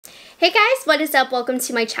Hey guys, what is up? Welcome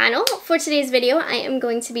to my channel. For today's video, I am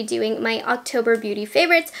going to be doing my October beauty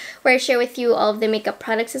favorites, where I share with you all of the makeup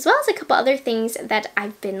products as well as a couple other things that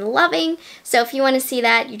I've been loving. So if you want to see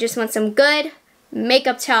that, you just want some good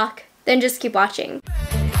makeup talk, then just keep watching.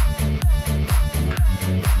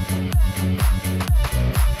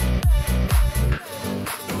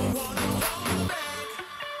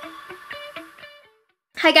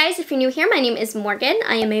 Hi guys, if you're new here, my name is Morgan.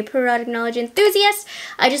 I am a product knowledge enthusiast.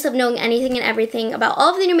 I just love knowing anything and everything about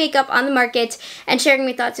all of the new makeup on the market and sharing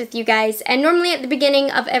my thoughts with you guys. And normally at the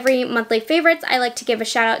beginning of every monthly favorites, I like to give a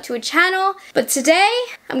shout out to a channel. But today,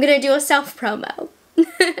 I'm gonna do a self promo.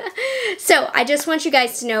 So I just want you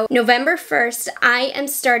guys to know, November 1st, I am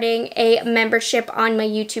starting a membership on my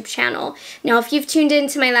YouTube channel. Now, if you've tuned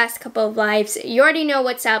into my last couple of lives, you already know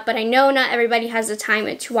what's up, but I know not everybody has the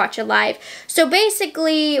time to watch a live. So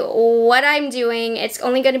basically, what I'm doing, it's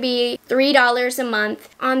only going to be $3 a month.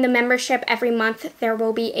 On the membership every month, there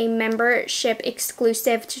will be a membership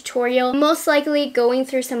exclusive tutorial, most likely going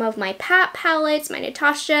through some of my Pat palettes, my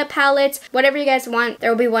Natasha palettes, whatever you guys want. There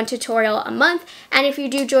will be one tutorial a month, and if you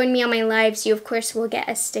do join me on my lives, you of course will get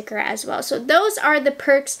a sticker as well. So those are the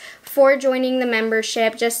perks for joining the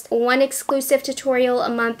membership. Just one exclusive tutorial a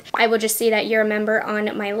month. I will just see that you're a member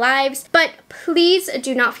on my lives, but please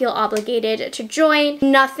do not feel obligated to join.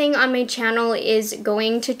 Nothing on my channel is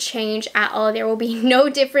going to change at all. There will be no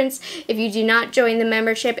difference if you do not join the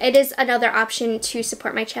membership. It is another option to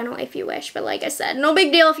support my channel if you wish, but like I said, no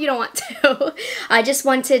big deal if you don't want to. I just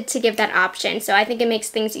wanted to give that option, so I think it makes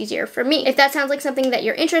things easier for me. If that sounds like something that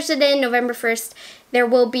you're interested in, November 1st, there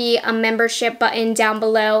will be a membership button down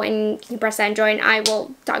below and you can press that and join. I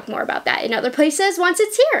will talk more about that in other places once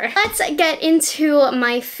it's here. Let's get into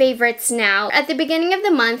my favorites now. At the beginning of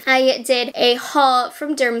the month, I did a haul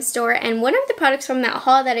from Dermstore, and one of the products from that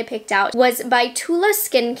haul that I picked out was by Tula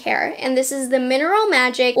Skincare, and this is the Mineral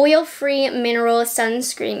Magic Oil-Free Mineral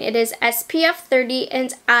Sunscreen. It is SPF 30,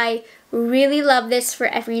 and I really love this for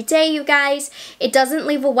every day, you guys. It doesn't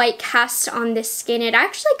leave a white cast on the skin. It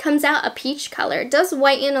actually comes out a peach color. It does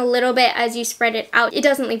whiten a little bit as you spread it out. It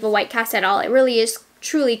doesn't leave a white cast at all. It really is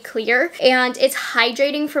truly clear, and it's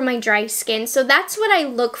hydrating for my dry skin. So that's what I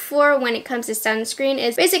look for when it comes to sunscreen,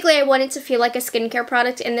 is basically I want it to feel like a skincare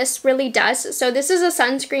product, and this really does. So this is a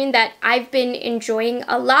sunscreen that I've been enjoying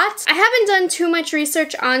a lot. I haven't done too much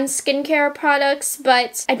research on skincare products,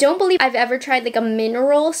 but I don't believe I've ever tried like a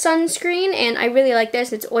mineral sunscreen, and I really like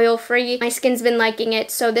this. It's oil free. My skin's been liking it,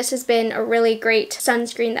 so this has been a really great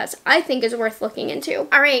sunscreen that I think is worth looking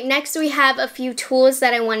into. Alright, next we have a few tools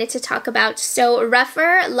that I wanted to talk about. So Rephr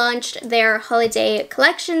launched their holiday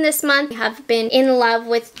collection this month. I have been in love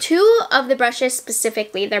with two of the brushes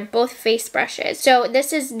specifically. They're both face brushes. So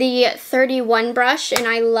this is the 31 brush, and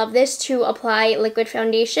I love this to apply liquid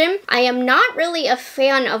foundation. I am not really a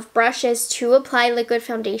fan of brushes to apply liquid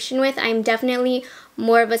foundation with. I'm definitely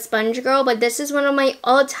more of a sponge girl, but this is one of my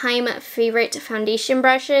all-time favorite foundation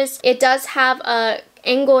brushes. It does have a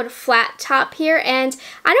angled flat top here, and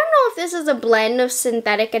I don't know if this is a blend of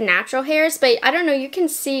synthetic and natural hairs, but I don't know, you can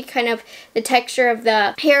see kind of the texture of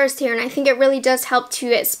the hairs here, and I think it really does help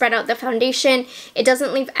to spread out the foundation. It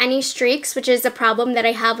doesn't leave any streaks, which is a problem that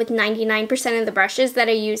I have with 99% of the brushes that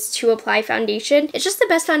I use to apply foundation. It's just the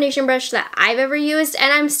best foundation brush that I've ever used,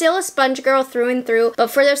 and I'm still a sponge girl through and through, but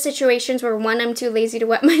for those situations where one, I'm too lazy to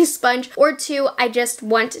wet my sponge, or two, I just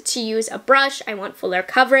want to use a brush, I want fuller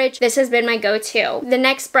coverage, this has been my go-to. The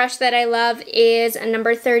next brush that I love is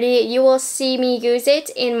number 30. You will see me use it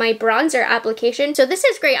in my bronzer application. So this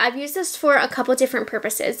is great. I've used this for a couple different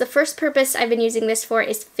purposes. The first purpose I've been using this for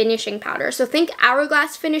is finishing powder. So think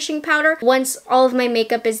Hourglass finishing powder. Once all of my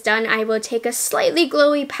makeup is done, I will take a slightly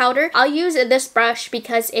glowy powder. I'll use this brush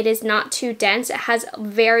because it is not too dense. It has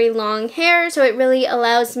very long hair, so it really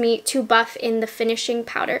allows me to buff in the finishing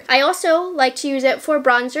powder. I also like to use it for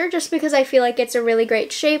bronzer just because I feel like it's a really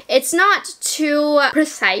great shape. It's not too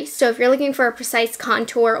precise, so if you're looking for a precise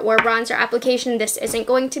contour or bronzer application, this isn't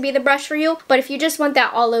going to be the brush for you. But if you just want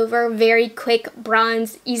that all over, very quick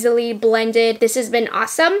bronze, easily blended, this has been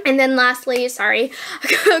awesome. And then lastly, sorry,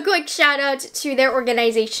 a quick shout out to their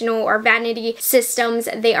organizational or vanity systems.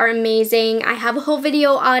 They are amazing. I have a whole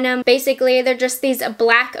video on them. Basically, they're just these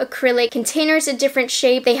black acrylic containers of different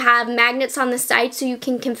shape. They have magnets on the side so you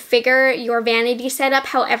can configure your vanity setup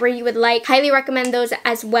however you would like. Highly recommend those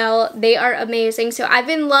as well. They are amazing. So I've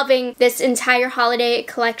been loving this entire holiday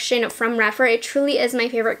collection from Rephr. It truly is my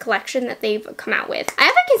favorite collection that they've come out with. I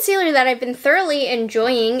have a concealer that I've been thoroughly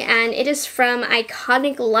enjoying, and it is from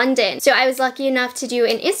Iconic London. So I was lucky enough to do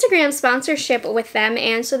an Instagram sponsorship with them,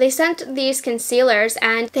 and so they sent these concealers,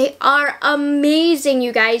 and they are amazing,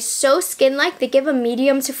 you guys. So skin-like. They give a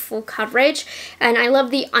medium to full coverage, and I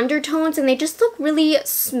love the undertones, and they just look really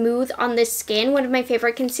smooth on the skin. One of my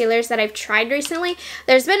favorite concealers that I've tried recently.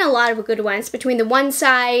 There's been a lot of good ones between the One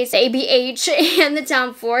Size, the ABH, and the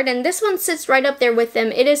Tom Ford, and this one sits right up there with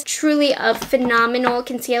them. It is truly a phenomenal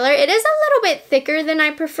concealer. It is a little bit thicker than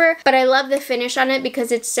I prefer, but I love the finish on it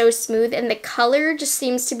because it's so smooth, and the color just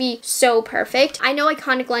seems to be so perfect. I know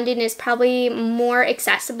Iconic London is probably more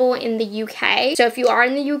accessible in the UK, so if you are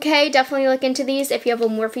in the UK, definitely look into these. If you have a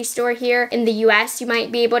Morphe store here in the US, you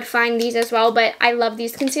might be able to find these as well, but I love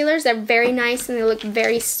these concealers. They're very nice, and they look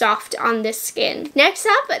very soft on the skin. Next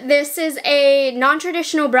up, this is a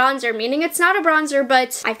non-traditional bronzer, meaning it's not a bronzer,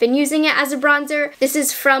 but I've been using it as a bronzer. This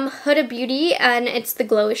is from Huda Beauty, and it's the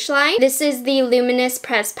Glowish line. This is the Luminous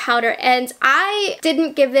Pressed Powder, and I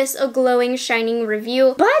didn't give this a glowing, shining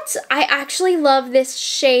review, but I actually love this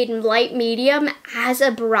shade Light Medium as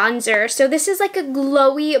a bronzer. So this is like a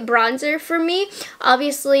glowy bronzer for me.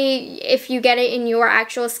 Obviously, if you get it in your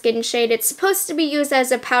actual skin shade, it's supposed to be used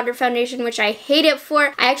as a powder foundation, which I hate it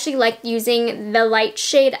for. I actually like using the light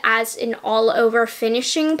shade as an all-over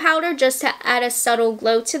finishing powder just to add a subtle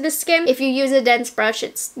glow to the skin. If you use a dense brush,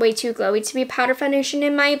 it's way too glowy to be powder foundation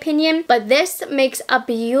in my opinion, but this makes a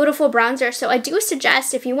beautiful bronzer. So I do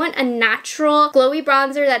suggest if you want a natural glowy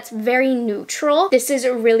bronzer that's very neutral, this is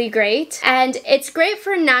really great. And it's great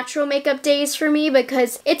for natural makeup days for me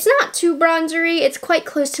because it's not too bronzery. It's quite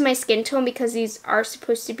close to my skin tone because these are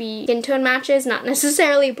supposed to be skin tone matches, not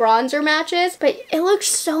necessarily bronzer matches, but it looks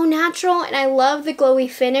so natural, and I love the glowy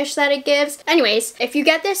finish that it gives. Anyways, if you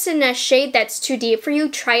get this in a shade that's too deep for you,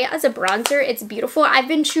 try it as a bronzer. It's beautiful. I've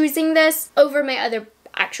been choosing this over my other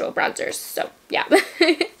actual bronzers, so yeah.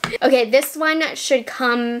 Okay, this one should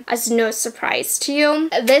come as no surprise to you.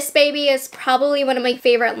 This baby is probably one of my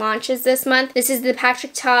favorite launches this month. This is the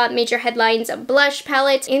Patrick Ta Major Headlines Blush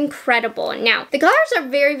Palette. Incredible. Now, the colors are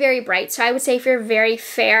very, very bright, so I would say if you're very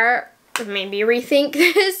fair, maybe rethink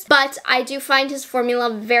this, but I do find his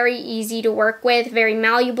formula very easy to work with, very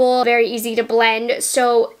malleable, very easy to blend,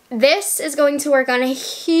 so this is going to work on a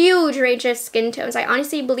huge range of skin tones. I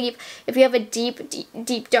honestly believe if you have a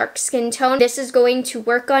deep dark skin tone, this is going to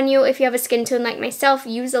work on you. If you have a skin tone like myself,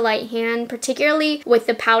 use a light hand, particularly with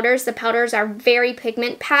the powders. The powders are very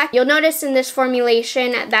pigment packed. You'll notice in this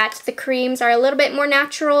formulation that the creams are a little bit more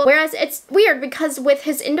natural, whereas it's weird because with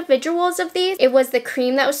his individuals of these, it was the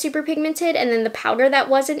cream that was super pigmented and then the powder that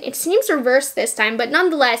wasn't. It seems reversed this time, but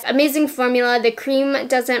nonetheless, amazing formula. The cream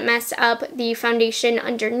doesn't mess up the foundation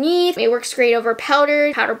underneath. It works great over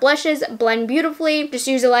powder blushes, blend beautifully. Just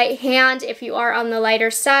use a light hand. If you are on the lighter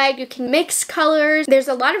side, you can mix colors. There's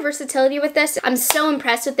a lot of versatility with this. I'm so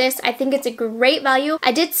impressed with this. I think it's a great value.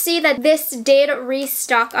 I did see that this did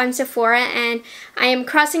restock on Sephora, and I am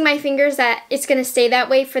crossing my fingers that it's gonna stay that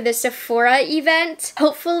way for the Sephora event,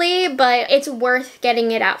 hopefully, but it's worth getting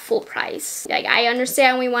it at full price. Like, I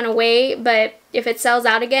understand we want to wait, but if it sells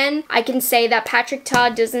out again, I can say that Patrick Ta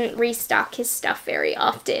doesn't restock his stuff very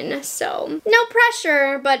often, so no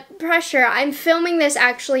pressure, but pressure. I'm filming this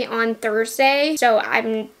actually on Thursday, so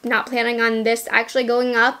I'm not planning on this actually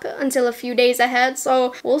going up until a few days ahead,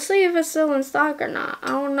 so we'll see if it's still in stock or not.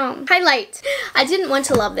 I don't know. Highlight. I didn't want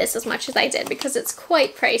to love this as much as I did because it's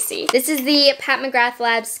quite pricey. This is the Pat McGrath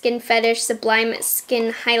Labs Skin Fetish Sublime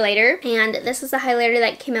Skin Highlighter, and this is the highlighter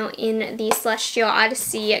that came out in the Celestial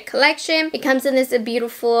Odyssey collection. It comes in this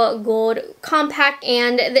beautiful gold compact,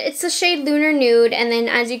 and it's the shade Lunar Nude, and then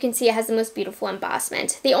as you can see, it has the most beautiful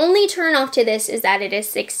embossment. The only turn off to this is that it is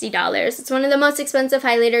 $60. It's one of the most expensive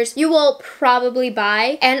highlighters you will probably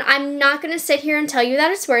buy, and I'm not gonna sit here and tell you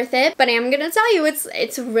that it's worth it, but I am gonna tell you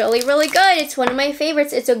it's really, really good. It's one of my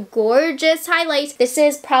favorites. It's a gorgeous highlight. This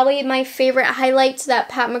is probably my favorite highlight that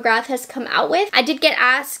Pat McGrath has come out with. I did get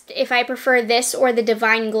asked if I prefer this or the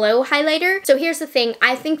Divine Glow highlighter. So here's the thing.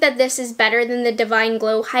 I think that this is better than the Divine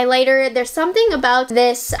Glow highlighter. There's something about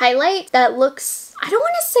this highlight that looks, I don't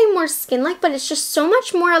want to say more skin-like, but it's just so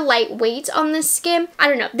much more lightweight on the skin. I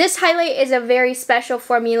don't know. This highlight is a very special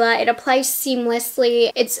formula. It applies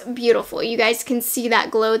seamlessly. It's beautiful. You guys can see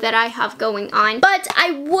that glow that I have going on. But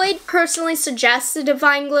I would personally suggest the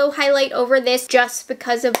Divine Glow highlight over this just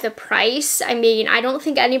because of the price. I mean, I don't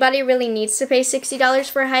think anybody really needs to pay $60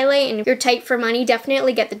 for a highlight, and if you're tight for money,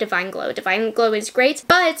 definitely get the Divine Glow. Divine Glow is great,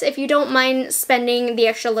 but if you don't mind spending the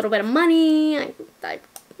extra little bit of money,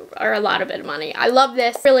 or a lot of bit of money. I love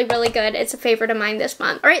this. Really, really good. It's a favorite of mine this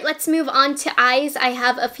month. All right, let's move on to eyes. I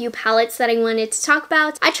have a few palettes that I wanted to talk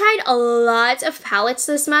about. I tried a lot of palettes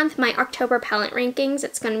this month. My October palette rankings,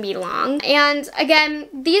 it's going to be long. And again,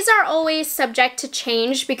 these are always subject to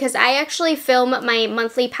change because I actually film my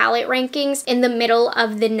monthly palette rankings in the middle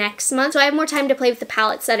of the next month. So I have more time to play with the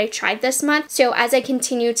palettes that I tried this month. So as I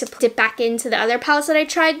continue to dip back into the other palettes that I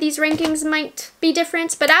tried, these rankings might be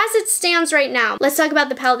different. But as it stands right now, let's talk about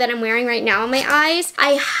the palette that I'm wearing right now on my eyes.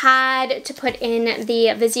 I had to put in the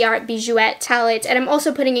Viseart Bijouxette palette, and I'm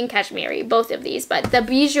also putting in Cashmerie, both of these. But the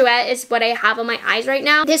Bijouxette is what I have on my eyes right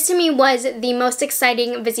now. This to me was the most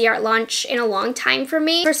exciting Viseart launch in a long time for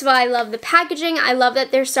me. First of all, I love the packaging. I love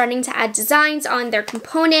that they're starting to add designs on their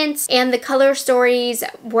components, and the color stories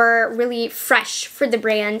were really fresh for the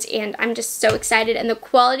brand, and I'm just so excited. And the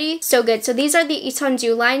quality, so good. So these are the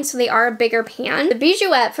Étendue line, so they are a bigger pan. The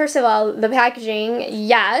Bijouxette, first of all, the packaging,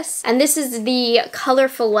 yes. And this is the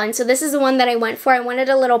colorful one. So this is the one that I went for. I wanted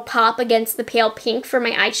a little pop against the pale pink for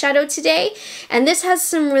my eyeshadow today. And this has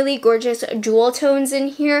some really gorgeous jewel tones in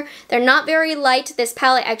here. They're not very light. This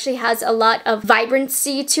palette actually has a lot of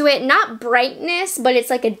vibrancy to it. Not brightness, but it's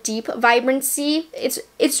like a deep vibrancy.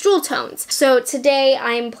 It's jewel tones. So today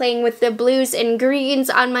I'm playing with the blues and greens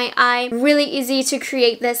on my eye. Really easy to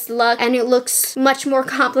create this look, and it looks much more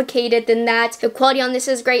complicated than that. The quality on this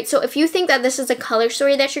is great. So if you think that this is a color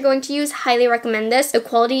story that you're going to use, highly recommend this. The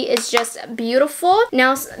quality is just beautiful.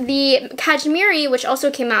 Now the Cashmerie, which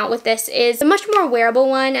also came out with this, is a much more wearable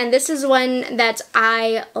one, and this is one that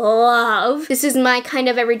I love. This is my kind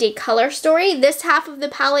of everyday color story. This half of the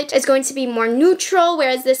palette is going to be more neutral,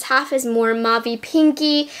 whereas this half is more mauvey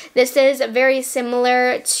pinky. This is very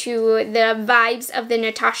similar to the vibes of the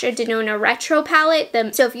Natasha Denona retro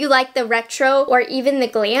palette. So if you like the retro or even the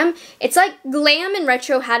glam, it's like glam and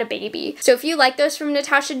retro had a baby. So if you like those from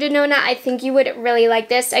Natasha Denona, I think you would really like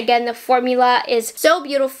this. Again, the formula is so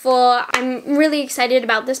beautiful. I'm really excited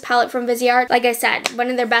about this palette from Viseart. Like I said, one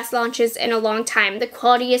of their best launches in a long time. The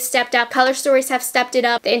quality has stepped up. Color stories have stepped it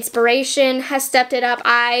up. The inspiration has stepped it up.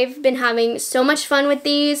 I've been having so much fun with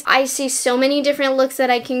these. I see so many different looks that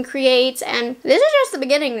I can create, and this is just the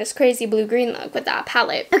beginning, this crazy blue-green look with that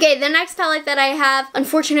palette. Okay, the next palette that I have,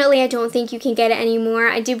 unfortunately, I don't think you can get it anymore.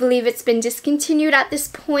 I do believe it's been discontinued at this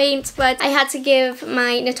point, but I had to give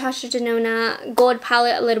my Natasha Denona gold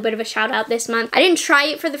palette a little bit of a shout out this month. I didn't try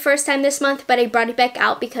it for the first time this month, but I brought it back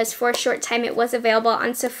out because for a short time it was available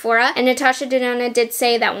on Sephora, and Natasha Denona did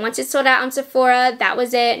say that once it sold out on Sephora, that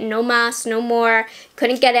was it. No mas, no more.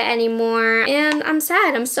 Couldn't get it anymore, and I'm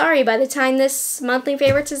sad. I'm sorry. By the time this monthly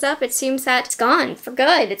favorites is up, it seems that it's gone for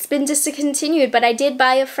good. It's been discontinued, but I did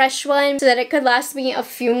buy a fresh one so that it could last me a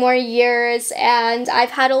few more years, and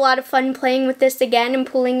I've had a lot of fun playing with this again and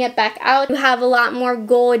pulling it back out. You have a lot more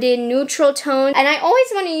golden neutral tones, and I always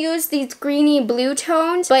want to use these greeny blue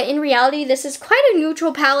tones, but in reality, this is quite a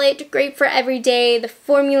neutral palette, great for every day. The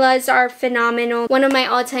formulas are phenomenal. One of my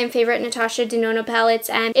all-time favorite Natasha Denona palettes,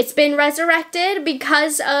 and it's been resurrected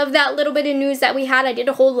because of that little bit of news that we had. I did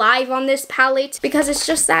a whole live on this palette because it's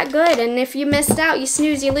just that good, and if you missed out, you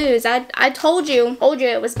snooze, you lose. I told you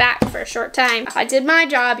it was back for a short time. I did my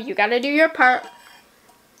job. You gotta do your part.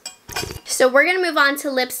 So we're going to move on to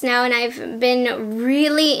lips now, and I've been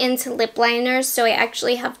really into lip liners, so I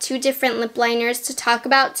actually have two different lip liners to talk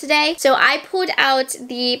about today. So I pulled out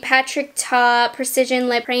the Patrick Ta Precision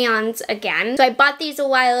Lip Crayons again. So I bought these a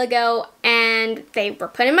while ago, and they were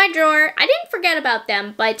put in my drawer. I didn't forget about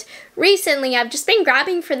them, but recently I've just been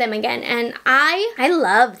grabbing for them again, and I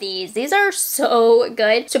love these. These are so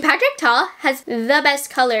good. So Patrick Ta has the best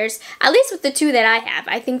colors, at least with the two that I have.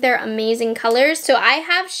 I think they're amazing colors. So I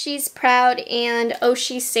have She's Proud and Oh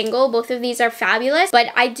She's Single. Both of these are fabulous, but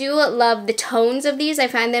I do love the tones of these. I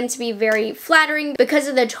find them to be very flattering because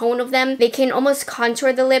of the tone of them. They can almost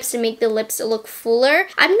contour the lips and make the lips look fuller.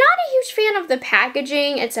 I'm not a huge fan of the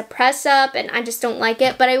packaging. It's a press up and I just don't like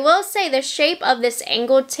it, but I will say the shape of this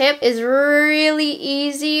angled tip is really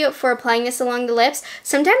easy for applying this along the lips.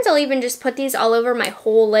 Sometimes I'll even just put these all over my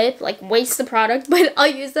whole lip, like waste the product, but I'll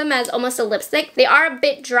use them as almost a lipstick. They are a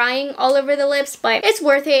bit drying all over the lips, but it's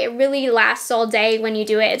worth it. It really lasts all day when you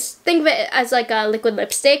do it. Think of it as like a liquid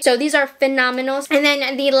lipstick. So these are phenomenal. And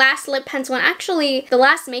then the last lip pencil, and actually the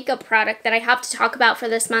last makeup product that I have to talk about for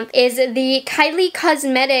this month is the Kylie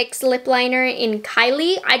Cosmetics lip liner in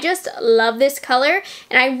Kylie. I just love this color,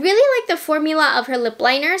 and I really like the formula of her lip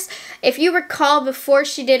liners. If you recall, before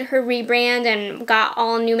she did her rebrand and got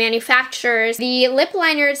all new manufacturers, the lip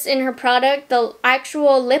liners in her product, the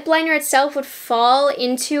actual lip liner itself would fall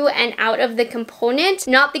into and out of the component.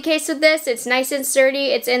 Not the case with this. It's nice and sturdy.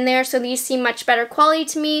 It's in there, so these seem much better quality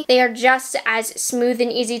to me. They are just as smooth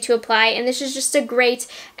and easy to apply, and this is just a great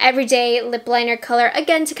everyday lip liner color.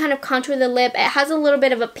 Again, to kind of contour the lip. It has a little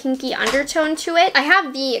bit of a pinky undertone to it. I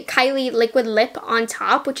have the Kylie liquid lip on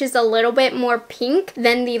top, which is a little bit more pink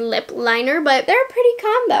than the lip liner, but they're a pretty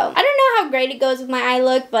combo. I don't know how great it goes with my eye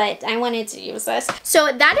look, but I wanted to use this.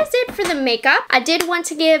 So that is it for the makeup. I did want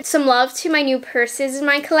to give some love to my new purses in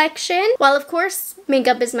my collection. While of course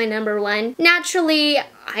makeup is my #1, naturally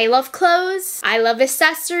I love clothes, I love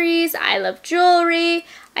accessories, I love jewelry,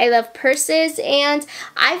 I love purses, and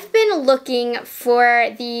I've been looking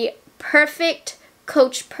for the perfect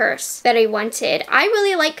Coach purse that I wanted. I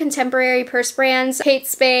really like contemporary purse brands. Kate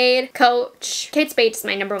Spade, Coach. Kate Spade is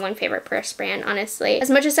my #1 favorite purse brand, honestly. As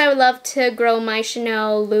much as I would love to grow my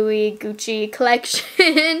Chanel, Louis, Gucci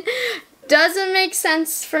collection, doesn't make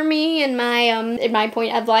sense for me in my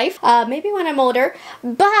point of life. Maybe when I'm older.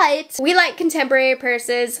 But we like contemporary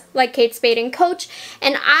purses like Kate Spade and Coach.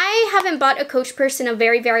 And I haven't bought a Coach purse in a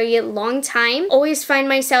very, very long time. Always find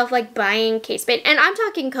myself like buying Kate Spade. And I'm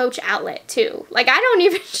talking Coach outlet too. Like I don't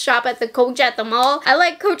even shop at the Coach at the mall. I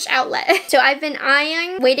like Coach outlet. So I've been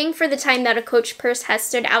waiting for the time that a Coach purse has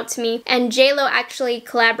stood out to me. And JLo actually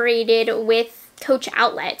collaborated with Coach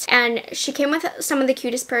outlet, and she came with some of the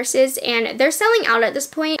cutest purses, and they're selling out at this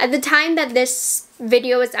point. At the time that this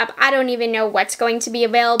video is up, I don't even know what's going to be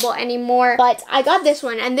available anymore, but I got this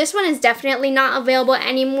one, and this one is definitely not available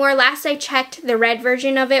anymore. Last I checked, the red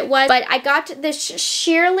version of it was, but I got this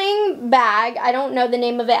shearling bag. I don't know the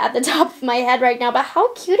name of it at the top of my head right now, but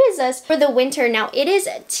how cute is this for the winter? Now, it is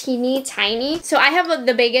teeny tiny, so I have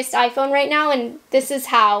the biggest iPhone right now, and this is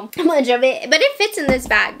how much of it, but it fits in this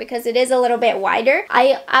bag because it is a little bit wider.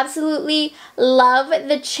 I absolutely love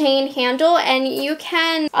the chain handle, and you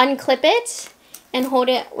can unclip it and hold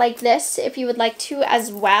it like this if you would like to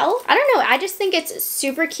as well. I don't know, I just think it's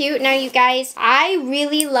super cute. Now you guys, I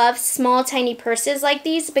really love small tiny purses like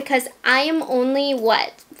these because I am only,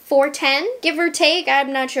 what, 4'10", give or take,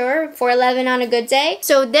 I'm not sure, 4'11" on a good day.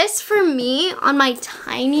 So this for me on my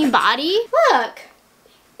tiny body, look,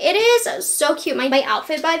 it is so cute. My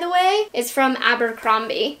outfit, by the way, is from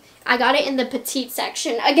Abercrombie. I got it in the petite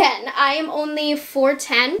section. Again, I am only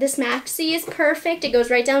 4'10". This maxi is perfect. It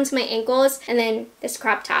goes right down to my ankles. And then this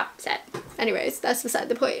crop top set. Anyways, that's beside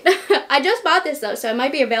the point. I just bought this though, so it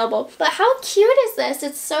might be available. But how cute is this?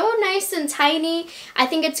 It's so nice and tiny. I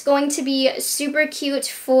think it's going to be super cute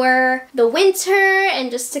for the winter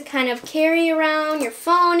and just to kind of carry around your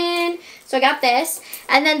phone in. So I got this.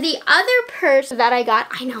 And then the other purse that I got,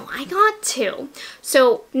 I know, I got two.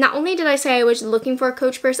 So not only did I say I was looking for a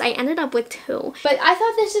Coach purse, I ended up with two. But I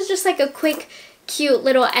thought this is just like a quick, cute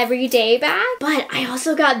little everyday bag. But I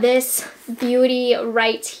also got this beauty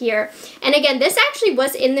right here. And again, this actually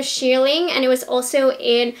was in the shearling, and it was also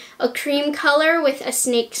in a cream color with a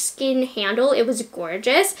snakeskin handle. It was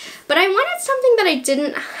gorgeous. But I wanted something that I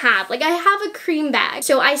didn't have. Like, I have a cream bag.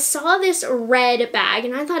 So I saw this red bag,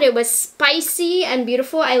 and I thought it was spicy and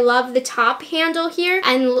beautiful. I love the top handle here,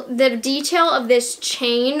 and the detail of this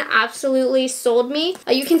chain absolutely sold me.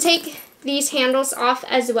 You can take these handles off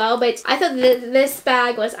as well, but I thought this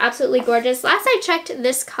bag was absolutely gorgeous. Last I checked,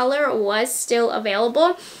 this color was still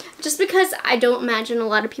available, just because I don't imagine a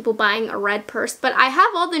lot of people buying a red purse, but I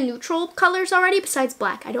have all the neutral colors already besides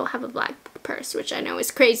black. I don't have a black purse, which I know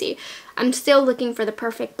is crazy. I'm still looking for the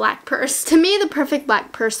perfect black purse. To me, the perfect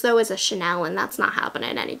black purse though is a Chanel, and that's not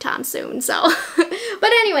happening anytime soon, so.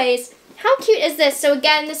 But anyways, how cute is this? So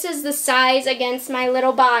again, this is the size against my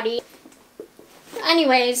little body.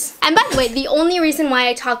 Anyways, and by the way, the only reason why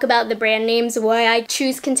I talk about the brand names, why I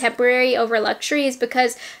choose contemporary over luxury, is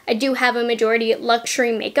because I do have a majority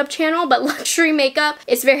luxury makeup channel, but luxury makeup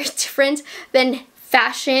is very different than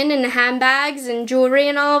fashion and handbags and jewelry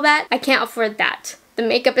and all of that. I can't afford that. The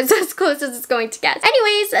makeup is as close as it's going to get.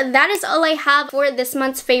 Anyways, that is all I have for this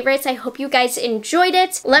month's favorites. I hope you guys enjoyed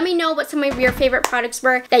it. Let me know what some of your favorite products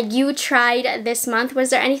were that you tried this month. Was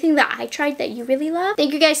there anything that I tried that you really loved?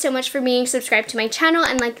 Thank you guys so much for being subscribed to my channel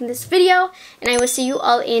and liking this video, and I will see you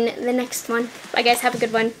all in the next one. Bye guys, have a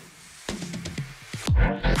good one.